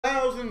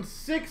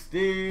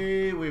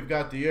2060, we've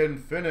got the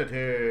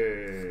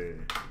Infinity.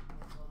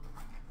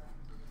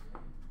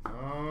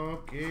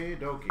 Okie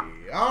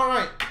dokie. All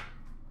right.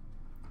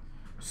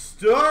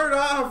 Start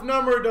off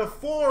number to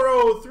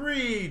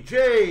 403,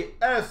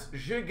 J.S.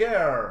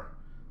 Giguère.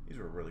 These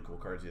were really cool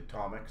cards, the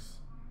Atomics.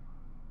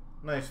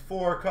 Nice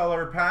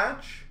 4-color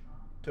patch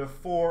to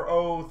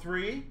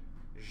 403,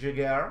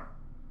 Giguère.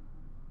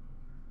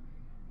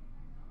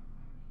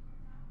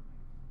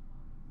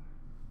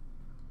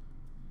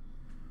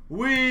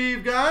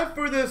 We've got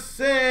for the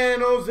San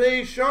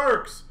Jose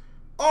Sharks,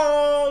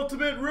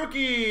 Ultimate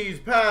Rookies,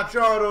 patch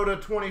auto to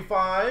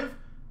 25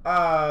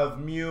 of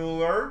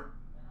Mueller.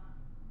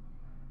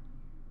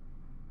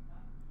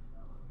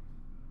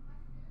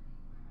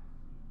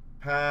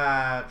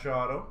 Patch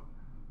auto,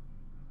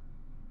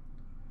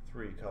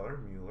 3-color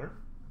Mueller.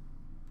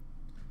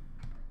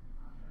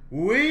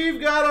 We've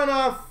got an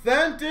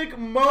Authentic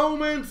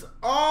Moments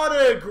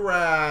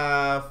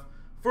autograph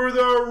for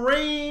the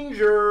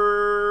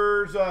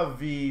Rangers of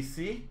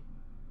VC.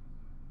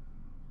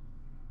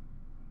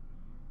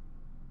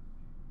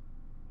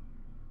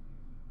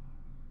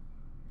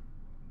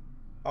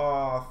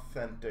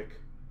 Authentic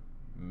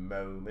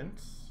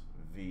Moments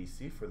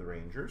VC for the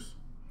Rangers.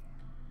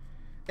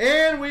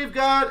 And we've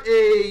got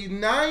a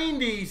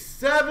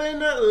 97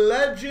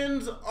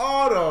 Legends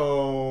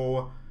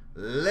auto,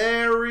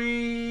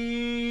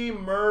 Larry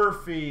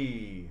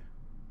Murphy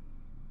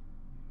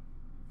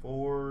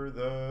for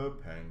the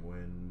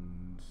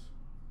Penguins.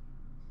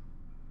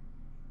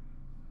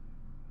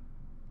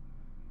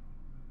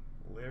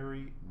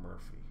 Larry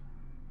Murphy,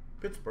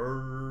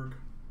 Pittsburgh.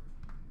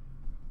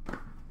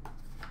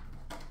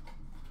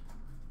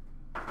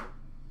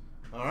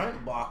 All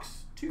right,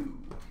 box 2.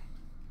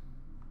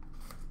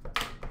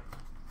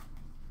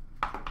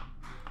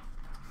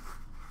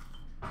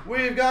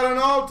 We've got an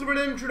Ultimate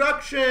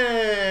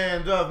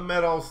Introduction of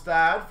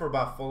Middlestad for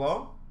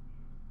Buffalo.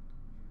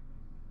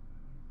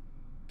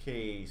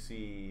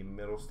 KC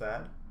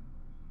Middlestad,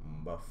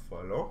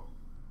 Buffalo.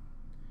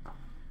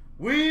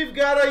 We've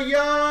got a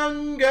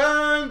Young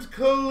Guns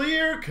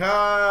clear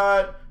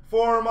cut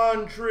for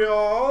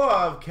Montreal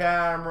of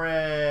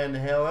Cameron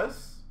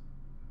Hillis.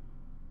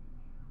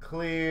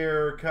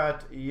 Clear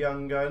cut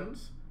Young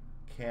Guns,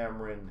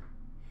 Cameron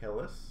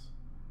Hillis.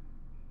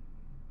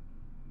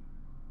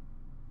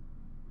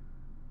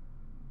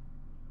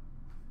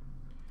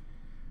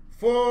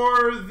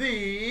 For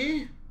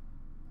the,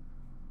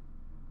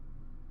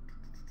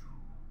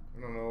 I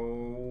don't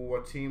know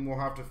what team we'll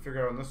have to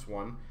figure out on this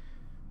one.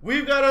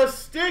 We've got a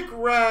Stick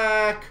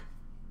Rack.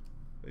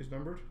 Are these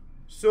numbered?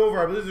 Silver,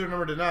 I believe they're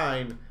numbered to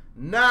 9.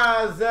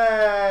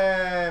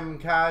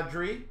 Nazem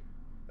Kadri.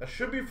 That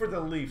should be for the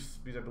Leafs,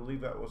 because I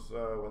believe that was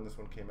when this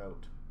one came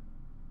out.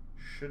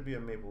 Should be a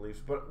Maple Leafs,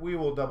 but we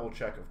will double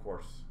check, of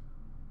course.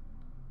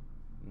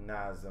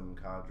 Nazem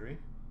Kadri.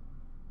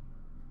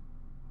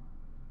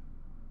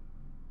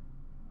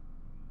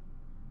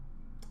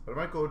 But it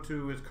might go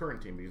to his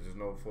current team because there's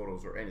no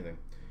photos or anything.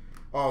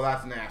 Oh,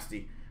 that's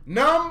nasty.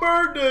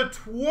 Number to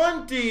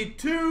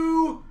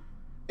 22,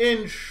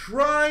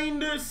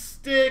 Enshrined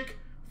Stick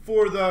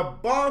for the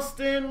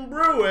Boston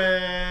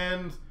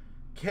Bruins,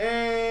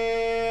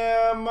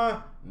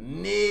 Cam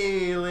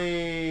Neely.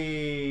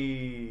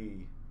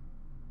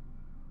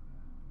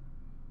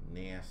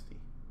 Nasty.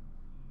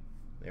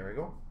 There we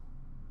go.